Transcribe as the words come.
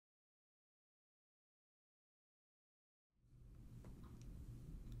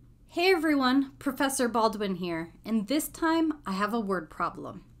Hey everyone, Professor Baldwin here, and this time I have a word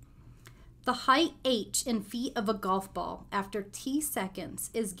problem. The height h in feet of a golf ball after t seconds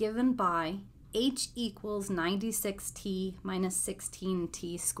is given by h equals 96t minus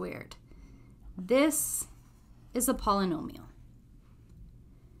 16t squared. This is a polynomial.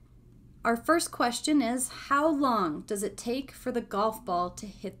 Our first question is, how long does it take for the golf ball to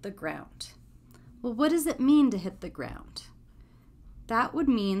hit the ground? Well, what does it mean to hit the ground? That would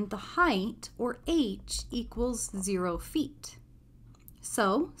mean the height, or h, equals 0 feet.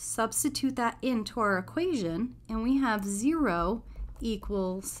 So substitute that into our equation, and we have 0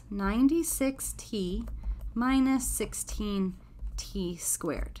 equals 96t minus 16t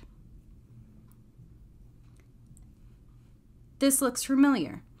squared. This looks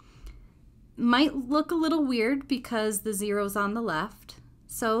familiar. Might look a little weird because the zero's on the left.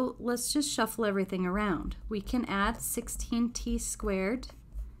 So let's just shuffle everything around. We can add 16t squared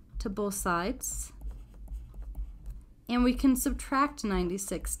to both sides, and we can subtract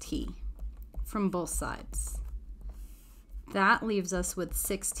 96t from both sides. That leaves us with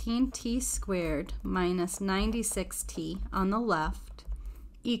 16t squared minus 96t on the left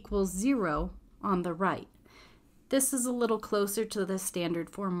equals 0 on the right. This is a little closer to the standard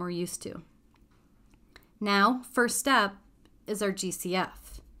form we're used to. Now, first step is our GCF.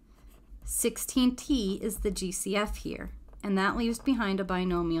 16t is the GCF here, and that leaves behind a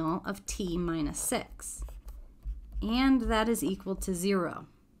binomial of t minus 6, and that is equal to 0.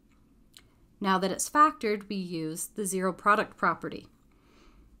 Now that it's factored, we use the zero product property.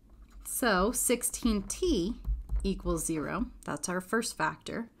 So 16t equals 0, that's our first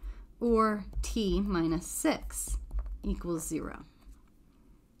factor, or t minus 6 equals 0.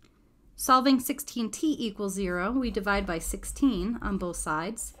 Solving 16t equals 0, we divide by 16 on both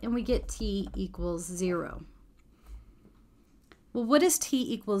sides, and we get t equals 0. Well, what does t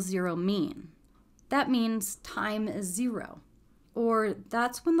equals 0 mean? That means time is 0, or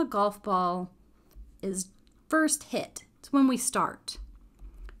that's when the golf ball is first hit. It's when we start.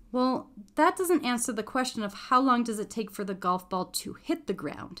 Well, that doesn't answer the question of how long does it take for the golf ball to hit the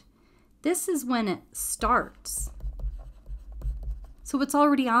ground. This is when it starts. So it's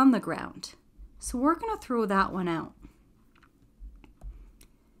already on the ground. So we're going to throw that one out.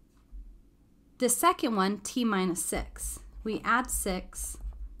 The second one, t minus 6. We add 6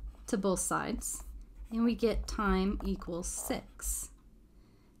 to both sides, and we get time equals 6.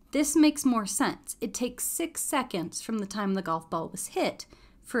 This makes more sense. It takes 6 seconds from the time the golf ball was hit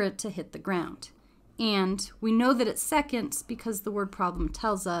for it to hit the ground. And we know that it's seconds because the word problem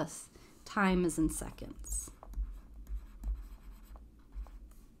tells us time is in seconds.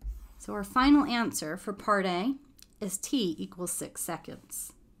 So our final answer for part A is t equals 6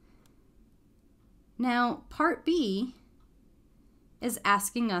 seconds. Now, part B is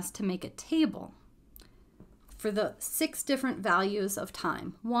asking us to make a table for the 6 different values of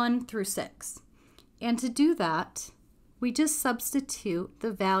time, 1 through 6. And to do that, we just substitute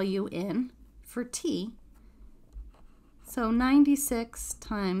the value in for t. So 96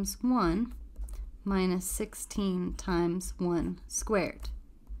 times 1 minus 16 times 1 squared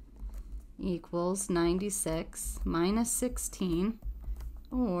equals 96 minus 16,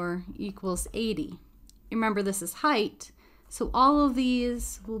 or equals 80. Remember, this is height, so all of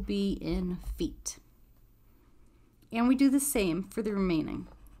these will be in feet. And we do the same for the remaining.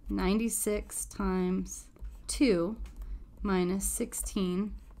 96 times 2 minus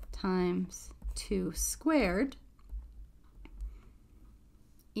 16 times 2 squared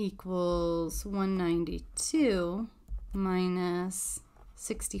equals 192 minus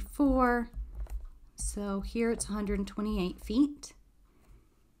 64. So here it's 128 feet.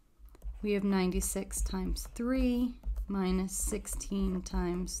 We have 96 times 3 minus 16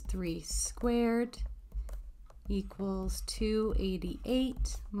 times 3 squared equals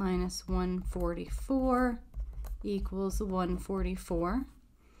 288 minus 144 equals 144.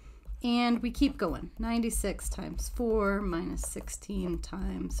 And we keep going. 96 times 4 minus 16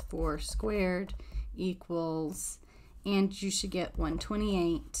 times 4 squared equals, and you should get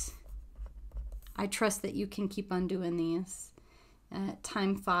 128. I trust that you can keep on doing these. At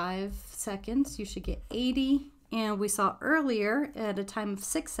time 5 seconds, you should get 80. And we saw earlier, at a time of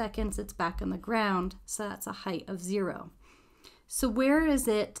 6 seconds, it's back on the ground. So that's a height of 0. So where is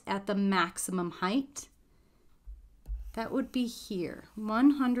it at the maximum height? That would be here,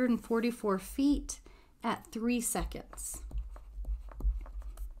 144 feet at 3 seconds.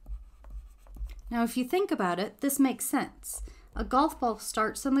 Now, if you think about it, this makes sense. A golf ball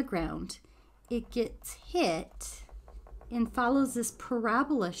starts on the ground, it gets hit, and follows this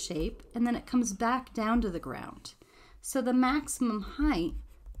parabola shape, and then it comes back down to the ground. So the maximum height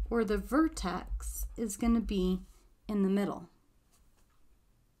or the vertex is going to be in the middle.